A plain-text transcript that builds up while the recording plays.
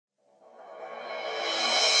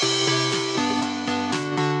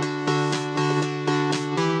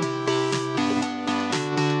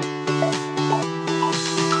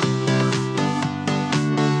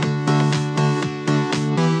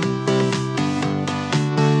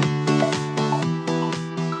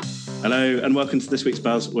Hello and welcome to this week's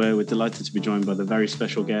Buzz, where we're delighted to be joined by the very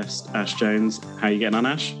special guest, Ash Jones. How are you getting on,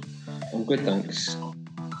 Ash? I'm good, thanks.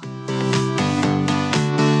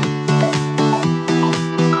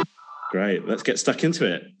 Great, let's get stuck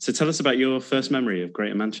into it. So tell us about your first memory of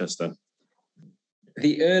Greater Manchester.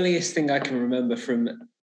 The earliest thing I can remember from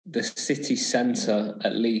the city centre,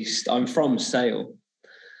 at least, I'm from Sale,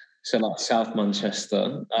 so like South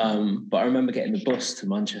Manchester, but I remember getting the bus to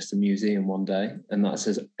Manchester Museum one day, and that's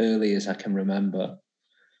as early as I can remember,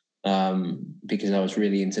 because I was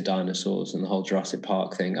really into dinosaurs and the whole Jurassic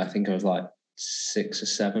Park thing. I think I was like 6 or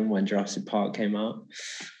 7 when Jurassic Park came out.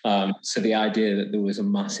 So the idea that there was a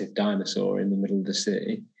massive dinosaur in the middle of the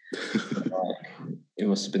city, it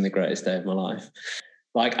must have been the greatest day of my life.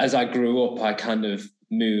 Like, as I grew up, I kind of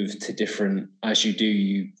moved to different, as you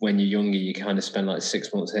do, when you're younger, you kind of spend like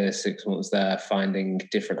 6 months here, 6 months there, finding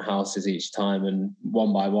different houses each time, and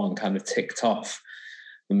one by one kind of ticked off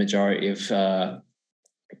the majority of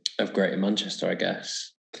Greater Manchester, I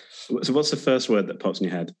guess. So what's the first word that pops in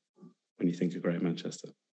your head when you think of Greater Manchester?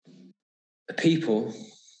 The people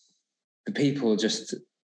just,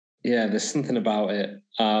 yeah, there's something about it.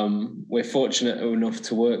 We're fortunate enough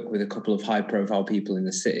to work with a couple of high-profile people in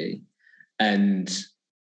the city, and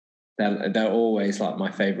they're always like my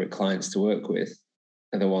favourite clients to work with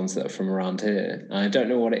are the ones that are from around here. And I don't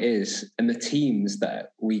know what it is. And the teams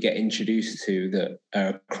that we get introduced to that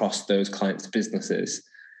are across those clients' businesses,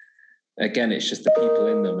 again, it's just the people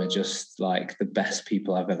in them are just like the best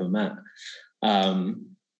people I've ever met. And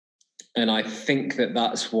I think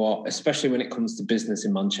that's what, especially when it comes to business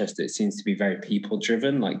in Manchester, it seems to be very people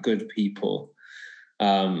driven, like good people.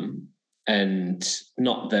 And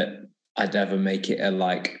not that I'd ever make it a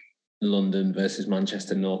like London versus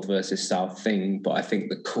Manchester, North versus South thing, but I think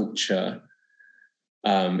the culture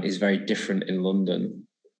is very different in London,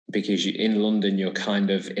 because in London, you're kind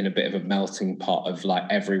of in a bit of a melting pot of like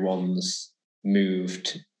everyone's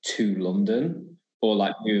moved to London, or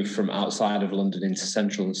like moved from outside of London into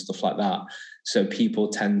central and stuff like that. So people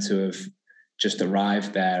tend to have just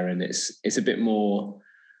arrived there, and it's a bit more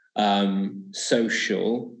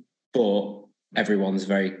social, but everyone's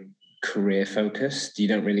very career focused. You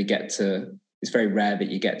don't really get to, it's very rare that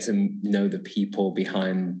you get to know the people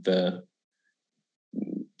behind the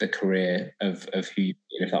career of who you,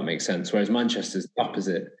 if that makes sense. Whereas Manchester's the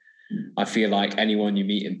opposite. I feel like anyone you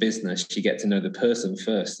meet in business, you get to know the person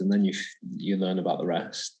first, and then you learn about the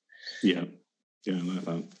rest. Yeah, I like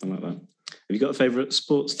that. Have you got a favourite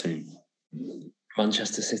sports team?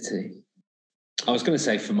 Manchester City. I was going to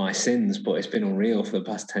say for my sins, but it's been unreal for the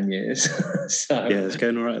past 10 years. So yeah, it's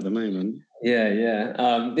going all right at the moment.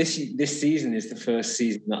 Yeah. This season is the first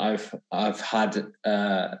season that I've had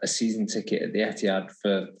a season ticket at the Etihad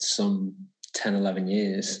for some 10, 11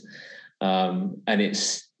 years, and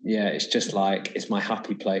it's just like, it's my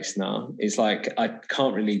happy place now. It's like I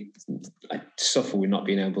suffer with not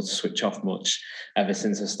being able to switch off much ever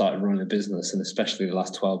since I started running a business, and especially the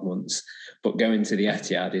last 12 months. But going to the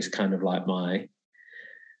Etihad is kind of like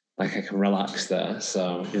I can relax there.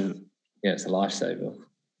 So yeah, it's a lifesaver.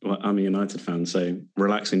 Well, I'm a United fan, so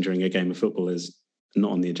relaxing during a game of football is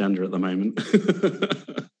not on the agenda at the moment.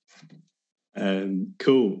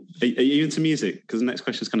 Cool. Are you into music? Because the next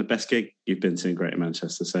question is kind of best gig you've been to in Greater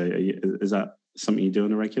Manchester. So is that something you do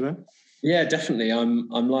on a regular? Yeah, definitely. I'm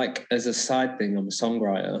like, as a side thing, I'm a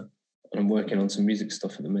songwriter, and I'm working on some music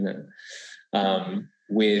stuff at the minute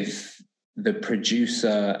with the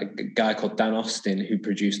producer, a guy called Dan Austin, who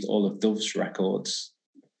produced all of Dove's records.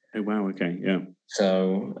 Oh, wow. Okay. Yeah.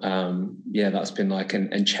 So, that's been like,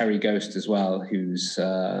 and Cherry Ghost as well, who's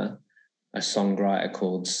a songwriter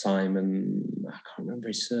called Simon. I can't remember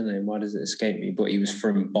his surname. Why does it escape me? But he was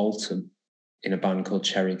from Bolton in a band called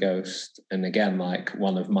Cherry Ghost. And again, like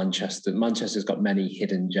one of Manchester. Manchester's got many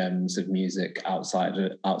hidden gems of music outside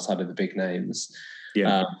of the big names.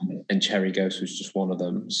 Yeah. And Cherry Ghost was just one of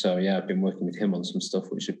them. So yeah, I've been working with him on some stuff,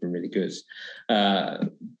 which has been really good.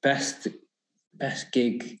 Best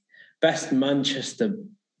gig, best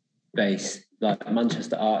Manchester-based, like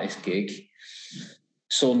Manchester artist gig.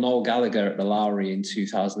 Saw Noel Gallagher at the Lowry in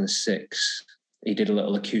 2006. He did a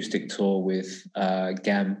little acoustic tour with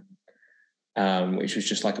Gem, which was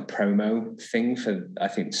just like a promo thing for, I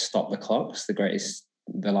think, Stop the Clocks, the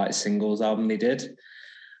like singles album they did.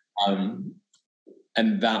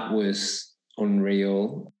 And that was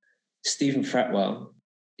unreal. Stephen Fretwell,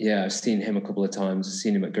 yeah, I've seen him a couple of times. I've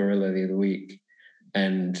seen him at Gorilla the other week,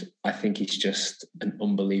 and I think he's just an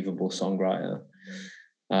unbelievable songwriter.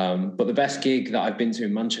 But the best gig that I've been to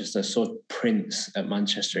in Manchester, I saw Prince at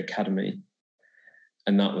Manchester Academy.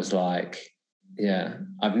 And that was like, yeah,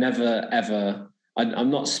 I've never, ever I'm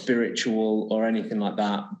not spiritual or anything like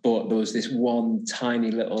that, but there was this one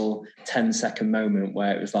tiny little 10-second moment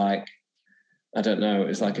where it was like, I don't know, it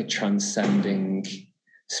was like a transcending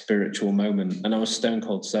spiritual moment. And I was stone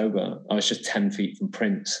cold sober. I was just 10 feet from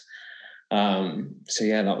Prince. So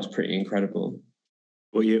yeah, that was pretty incredible.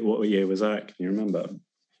 What year was that? Can you remember?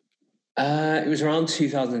 It was around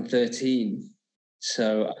 2013.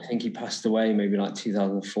 So I think he passed away maybe like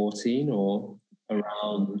 2014 or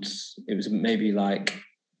around, it was maybe like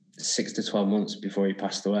 6 to 12 months before he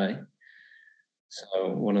passed away. So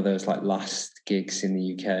one of those like last gigs in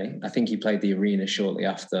the UK. I think he played the Arena shortly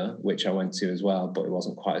after, which I went to as well, but it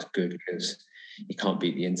wasn't quite as good because you can't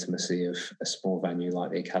beat the intimacy of a small venue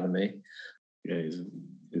like the Academy. Yeah,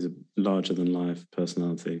 he's a larger than life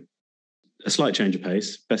personality. A slight change of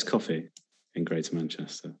pace. Best coffee in Greater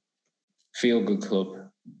Manchester. Feel Good Club.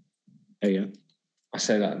 Oh yeah. I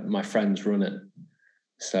say that my friends run it,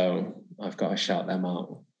 so I've got to shout them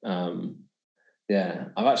out. Yeah,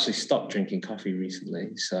 I've actually stopped drinking coffee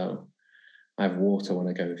recently, so I have water when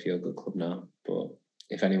I go to Feel Good Club now. But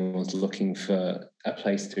if anyone's looking for a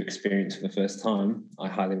place to experience for the first time, I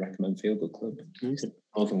highly recommend Feel Good Club. Okay.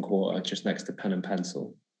 Northern Quarter, just next to Pen and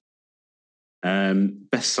Pencil.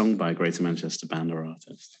 Best song by a Greater Manchester band or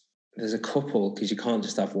artist? There's a couple, because you can't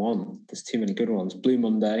just have one. There's too many good ones. Blue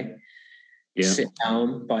Monday, Sit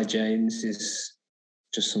Down by James is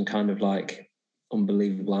just some kind of like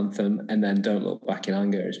unbelievable anthem. And then Don't Look Back in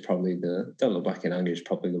Anger is probably the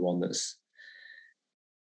one that's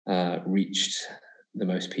reached the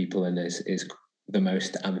most people and is the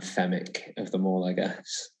most anthemic of them all, I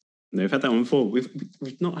guess. No, we've had that one before.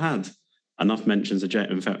 We've not had enough mentions of James.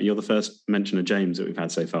 In fact, you're the first mention of James that we've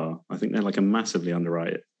had so far. I think they're like a massively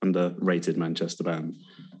underrated Manchester band.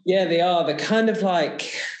 Yeah, they are. They're kind of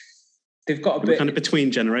like, they've got a bit... kind of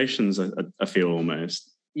between generations, I feel almost.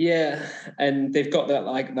 Yeah, and they've got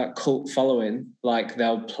that cult following. Like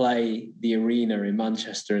they'll play the Arena in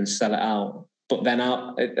Manchester and sell it out. But then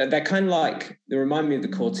they're kind of like, they remind me of the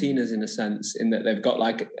Cortinas in a sense, in that they've got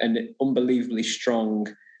like an unbelievably strong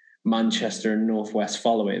Manchester and Northwest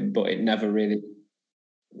following, but it never really,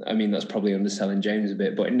 I mean, that's probably underselling James a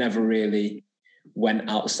bit, but it never really went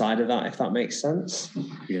outside of that, if that makes sense.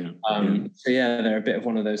 Yeah. So yeah, they're a bit of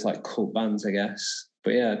one of those like cult bands, I guess.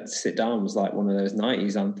 But yeah, Sit Down was like one of those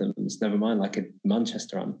 90s anthems, never mind like a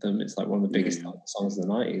Manchester anthem. It's like one of the biggest songs of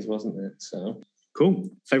the 90s, wasn't it? So cool.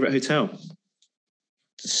 Favourite hotel?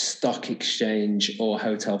 Stock Exchange or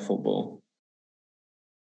Hotel Football.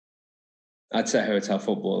 I'd say Hotel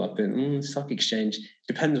Football. I've been Stock Exchange.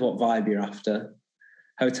 Depends what vibe you're after.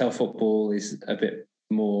 Hotel Football is a bit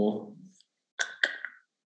more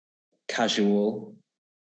casual.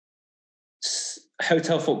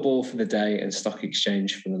 Hotel Football for the day and Stock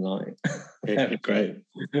Exchange for the night. Yeah, great.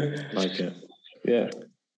 Like it.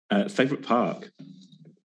 Yeah. Favourite park?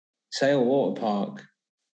 Sale Water Park.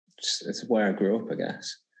 It's where I grew up, I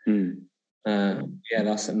guess. Yeah,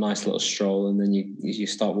 that's a nice little stroll, and then you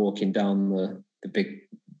start walking down the big.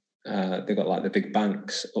 They've got like the big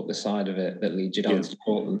banks up the side of it that lead you down to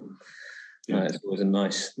Portland. It's always a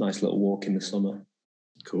nice little walk in the summer.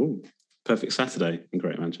 Cool. Perfect Saturday in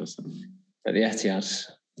Greater Manchester. At the Etihad.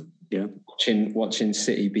 Yeah. Watching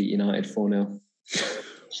City beat United 4-0.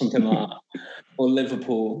 Something like that. Or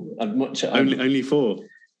Liverpool. Only 4.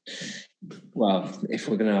 Well, if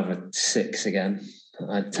we're going to have a 6 again,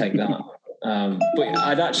 I'd take that. But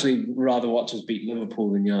I'd actually rather watch us beat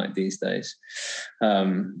Liverpool than United these days.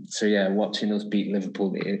 So yeah, watching us beat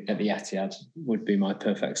Liverpool at the Etihad would be my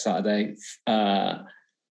perfect Saturday.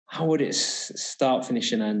 How would it start,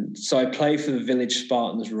 finish, and end? So I play for the Village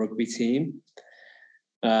Spartans rugby team.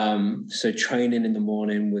 So training in the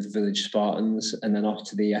morning with Village Spartans, and then off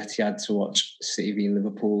to the Etihad to watch City v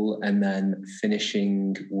Liverpool, and then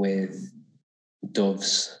finishing with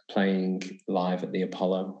Doves playing live at the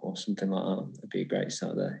Apollo or something like that. It'd be a great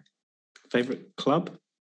Saturday. Favourite club?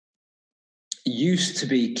 Used to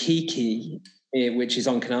be Kiki, which is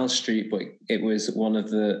on Canal Street, but it was one of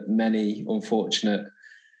the many unfortunate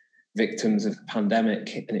victims of the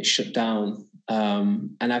pandemic, and it shut down.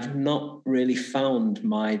 And I've not really found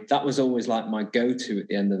that was always like my go-to at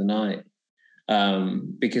the end of the night.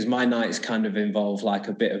 Because my nights kind of involve like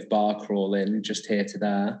a bit of bar crawling just here to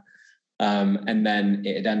there. And then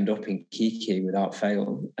it'd end up in Kiki without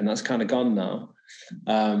fail. And that's kind of gone now.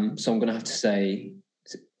 So I'm going to have to say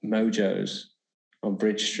Mojo's on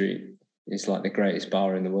Bridge Street is like the greatest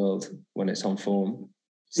bar in the world when it's on form.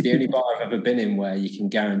 It's the only bar I've ever been in where you can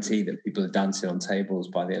guarantee that people are dancing on tables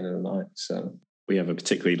by the end of the night. So we have a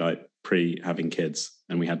particularly like pre-having kids,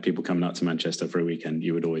 and we had people coming out to Manchester for a weekend.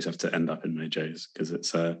 You would always have to end up in Mojo's because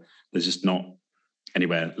it's there's just not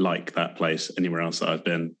anywhere like that place anywhere else that I've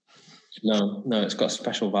been. No, it's got a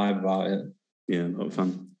special vibe about it. Yeah, a lot of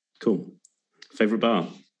fun. Cool. Favorite bar?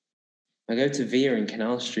 I go to Via in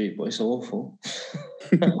Canal Street, but it's awful.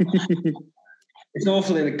 It's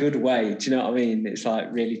awful in a good way. Do you know what I mean? It's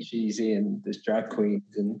like really cheesy, and there's drag queens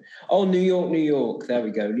and New York. There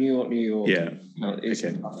we go, New York. Yeah, it's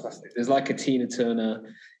fantastic. There's like a Tina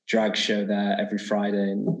Turner drag show there every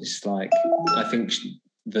Friday, and it's like I think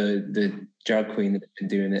the drag queen that's been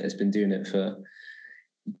doing it has been doing it for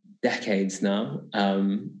decades now,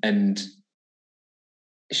 and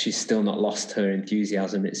she's still not lost her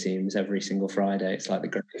enthusiasm, it seems, every single Friday. It's like the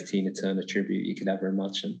greatest Tina Turner tribute you could ever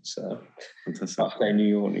imagine. So fantastic. I'll say New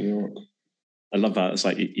York. I love that. It's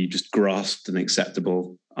like you just grasped an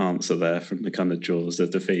acceptable answer there from the kind of jaws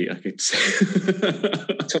of defeat, I could say.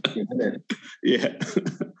 Took me a minute. Yeah.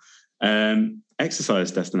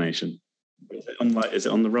 Exercise destination. Is it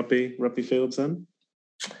on the rugby fields then?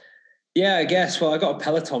 Yeah, I guess. Well, I got a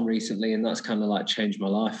Peloton recently, and that's kind of like changed my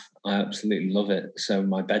life. I absolutely love it. So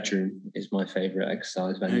my bedroom is my favorite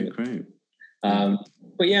exercise venue. Oh, great.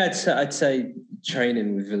 But yeah, I'd say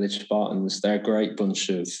training with Village Spartans. They're a great bunch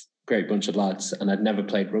of lads, and I'd never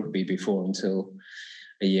played rugby before until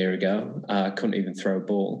a year ago. I couldn't even throw a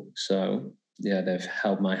ball. So yeah, they've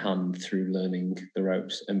held my hand through learning the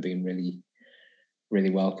ropes and been really, really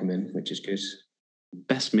welcoming, which is good.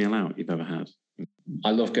 Best meal out you've ever had?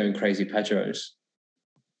 I love going Crazy Pedro's.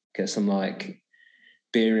 Get some like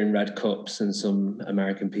beer in red cups and some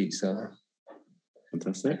American pizza.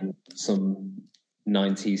 Fantastic. And some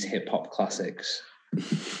 90s hip hop classics.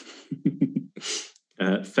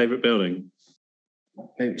 Favorite building?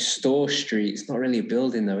 Maybe Store Street. It's not really a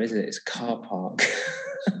building though, is it? It's a car park.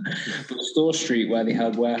 But Store Street, where they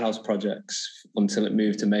had warehouse projects until it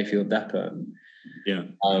moved to Mayfield Depot. Yeah.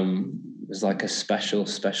 Was like a special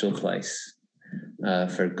place.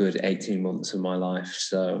 For a good 18 months of my life.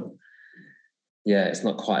 So yeah, it's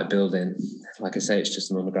not quite a building. Like I say, it's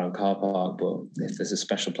just an underground car park, but if there's a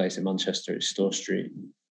special place in Manchester, it's Store Street.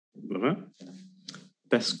 Love it.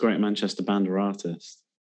 Best Great Manchester band or artist?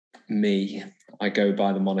 Me. I go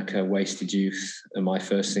by the moniker Wasted Youth, and my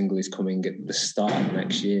first single is coming at the start of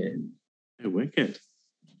next year. Oh, wicked.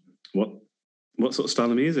 What sort of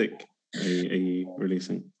style of music are you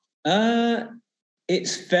releasing?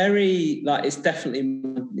 It's very it's definitely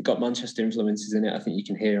got Manchester influences in it. I think you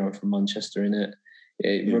can hear I'm from Manchester in it.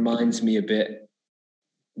 It reminds me a bit.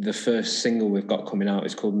 The first single we've got coming out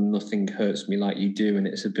is called Nothing Hurts Me Like You Do, and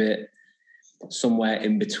it's a bit somewhere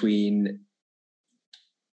in between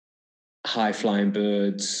High Flying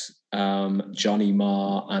Birds, Johnny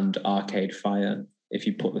Marr, and Arcade Fire. If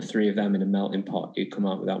you put the three of them in a melting pot, you come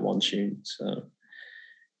out with that one tune. So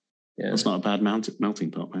yeah, that's not a bad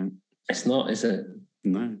melting pot, man. It's not, is it?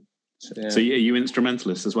 No. So, yeah. So are you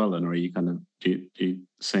instrumentalist as well then, or are you kind of do you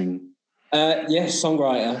sing? Yes,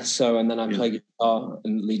 songwriter. So and then I play guitar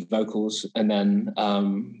and lead vocals, and then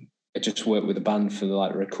I just worked with a band for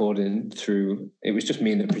like recording through. It was just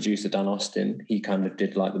me and the producer Dan Austin. He kind of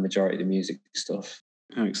did like the majority of the music stuff.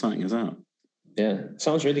 How exciting is that? Yeah,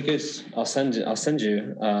 sounds really good. I'll send you.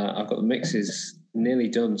 I've got the mixes nearly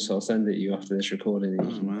done, so I'll send it you after this recording.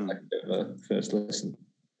 Wow. Like a bit of a first listen.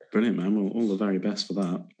 Brilliant, man. Well, all the very best for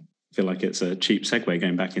that. I feel like it's a cheap segue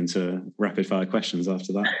going back into rapid fire questions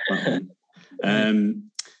after that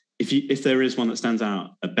one. If there is one that stands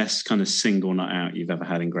out, a best kind of single night out you've ever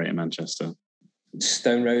had in Greater Manchester?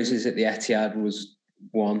 Stone Roses at the Etihad was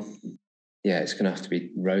one. Yeah, it's going to have to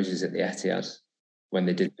be Roses at the Etihad. When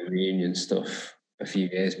they did the reunion stuff a few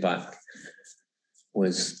years back,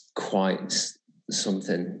 was quite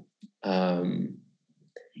something.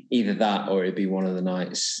 Either that or it'd be one of the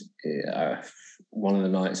nights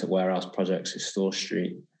at Warehouse Projects at Store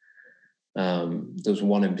Street. There was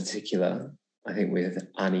one in particular, I think with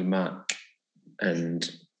Annie Mac, and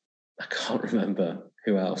I can't remember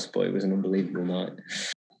who else, but it was an unbelievable night.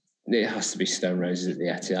 It has to be Stone Roses at the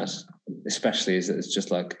Etihad, especially as it was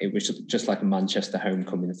just like a Manchester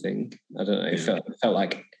homecoming thing. I don't know. It felt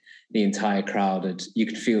like the entire crowd you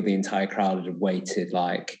could feel the entire crowd had waited.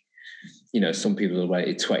 Like, you know, some people had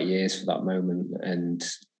waited 20 years for that moment, and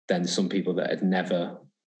then some people that had never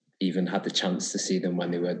even had the chance to see them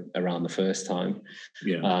when they were around the first time.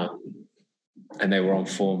 Yeah. And they were on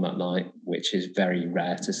form that night, which is very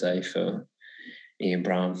rare to say for Ian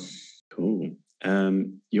Brown. Cool.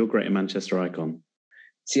 Your Greater Manchester icon?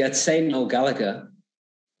 See, I'd say Noel Gallagher,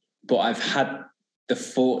 but I've had the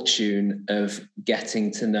fortune of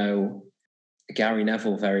getting to know Gary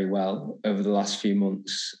Neville very well over the last few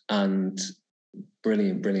months, and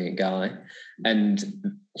brilliant guy and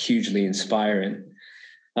hugely inspiring.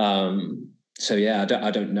 So yeah, I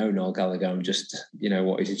don't know Noel Gallagher. I'm just,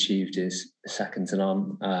 what he's achieved is second to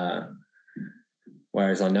none.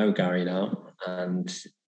 Whereas I know Gary now, and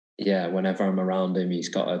yeah, whenever I'm around him, he's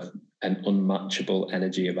got an unmatchable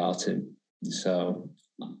energy about him. So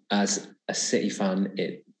as a City fan,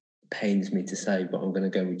 it pains me to say, but I'm going to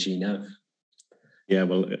go with Gino. Yeah,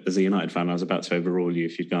 well, as a United fan, I was about to overrule you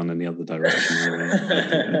if you'd gone in the other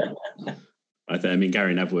direction. I mean,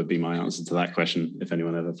 Gary Neville would be my answer to that question if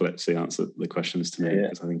anyone ever flips the questions to me,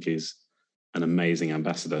 because I think he's an amazing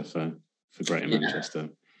ambassador for Greater Manchester.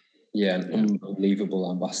 Yeah, an unbelievable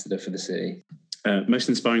ambassador for the city. Most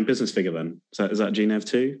inspiring business figure then? Is that G-Nev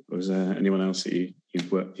too? Or is there anyone else that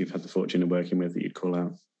you've had the fortune of working with that you'd call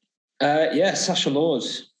out? Sacha Lord.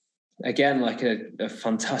 Again, like a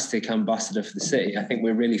fantastic ambassador for the city. I think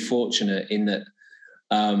we're really fortunate in that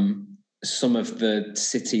some of the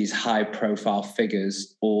city's high-profile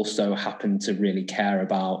figures also happen to really care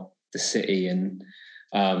about the city and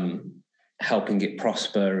helping it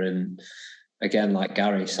prosper. And again, like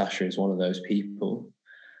Gary, Sacha is one of those people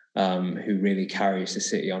who really carries the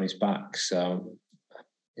city on his back. So,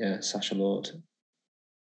 yeah, Sacha Lord.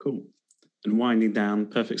 Cool. And winding down,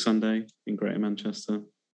 perfect Sunday in Greater Manchester?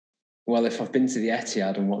 Well, if I've been to the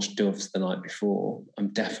Etihad and watched Doves the night before, I'm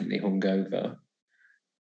definitely hungover.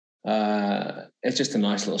 It's just a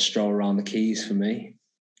nice little stroll around the quays for me,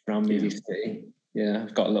 around Movie City. Yeah,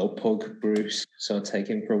 I've got a little pug, Bruce, so I'll take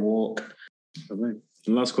him for a walk. Lovely.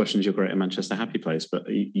 The last question is your Greater Manchester happy place, but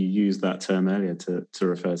you used that term earlier to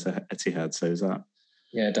refer to Etihad. So is that?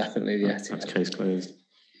 Yeah, definitely the Etihad. That's case closed.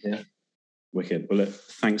 Yeah. Wicked. Well, look,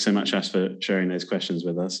 thanks so much, Ash, for sharing those questions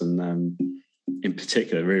with us. And in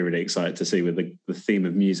particular, really, really excited to see with the theme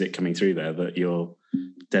of music coming through there that you're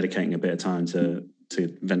dedicating a bit of time to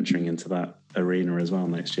venturing into that arena as well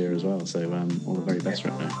next year as well. So all the very best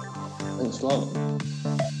right now. Thanks a lot.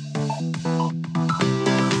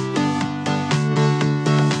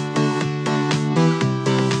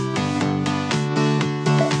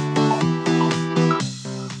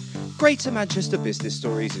 Greater Manchester Business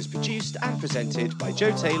Stories is produced and presented by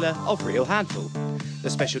Joe Taylor of Real Handful. The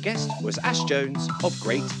special guest was Ash Jones of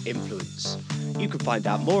Great Influence. You can find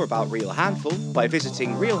out more about Real Handful by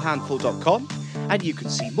visiting realhandful.com, and you can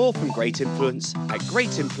see more from Great Influence at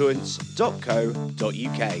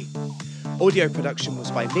greatinfluence.co.uk. Audio production was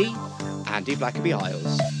by me, Andy Blackaby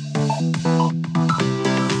Isles.